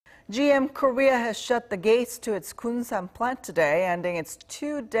GM Korea has shut the gates to its Gunsan plant today, ending its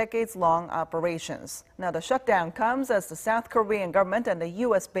 2 decades-long operations. Now, the shutdown comes as the South Korean government and the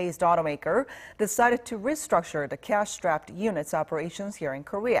U.S.-based automaker decided to restructure the cash-strapped unit's operations here in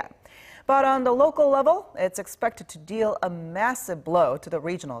Korea. But on the local level, it's expected to deal a massive blow to the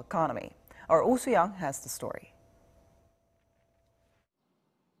regional economy. Our Soo-young has the story.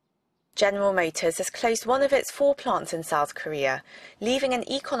 General Motors has closed one of its 4 plants in South Korea, leaving an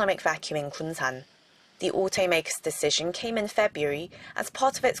economic vacuum in Gunsan. The automaker's decision came in February as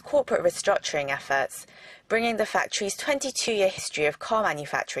part of its corporate restructuring efforts, bringing the factory's 22-year history of car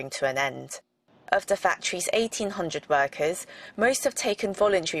manufacturing to an end. Of the factory's 1,800 workers, most have taken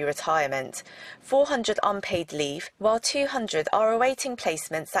voluntary retirement, 400 unpaid leave, while 200 are awaiting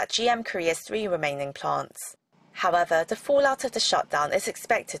placements at GM Korea's 3 remaining plants. However, the fallout of the shutdown is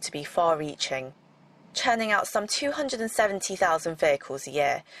expected to be far-reaching. Churning out some 270,000 vehicles a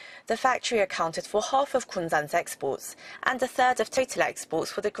year, the factory accounted for half of Gunsan's exports and a third of total exports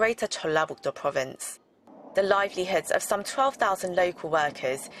for the greater Jeollabuk-do province. The livelihoods of some 12,000 local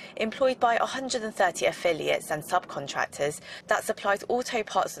workers, employed by 130 affiliates and subcontractors that supplied auto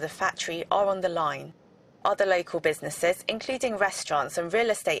parts to the factory, are on the line. Other local businesses, including restaurants and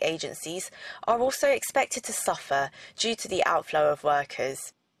real estate agencies, are also expected to suffer due to the outflow of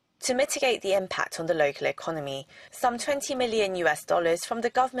workers. To mitigate the impact on the local economy, some $20 million from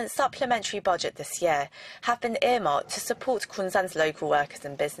the government's supplementary budget this year have been earmarked to support Gunsan's local workers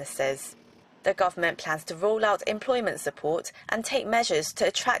and businesses. The government plans to roll out employment support and take measures to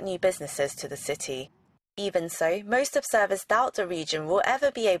attract new businesses to the city. Even so, most observers doubt the region will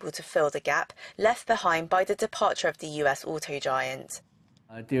ever be able to fill the gap left behind by the departure of the U.S. auto giant.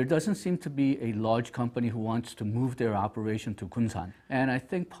 There doesn't seem to be a large company who wants to move their operation to Gunsan. And I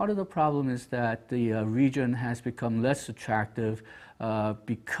think part of the problem is that the region has become less attractive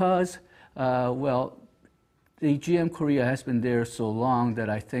because, the GM Korea has been there so long that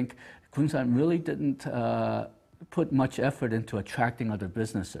I think Gunsan really didn't put much effort into attracting other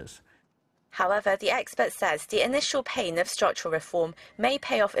businesses. However, the expert says the initial pain of structural reform may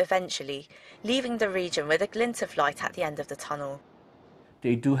pay off eventually, leaving the region with a glint of light at the end of the tunnel.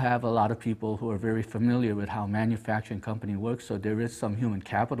 They do have a lot of people who are very familiar with how manufacturing company works, so there is some human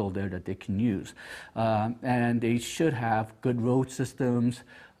capital there that they can use. And they should have good road systems,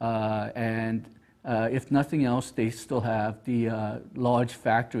 and if nothing else, they still have the large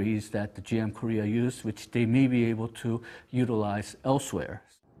factories that the GM Korea used, which they may be able to utilize elsewhere.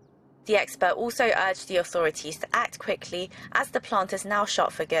 The expert also urged the authorities to act quickly as the plant is now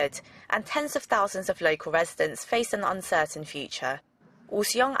shut for good, and tens of thousands of local residents face an uncertain future.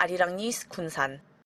 Soo-young, Arirang News, Gunsan.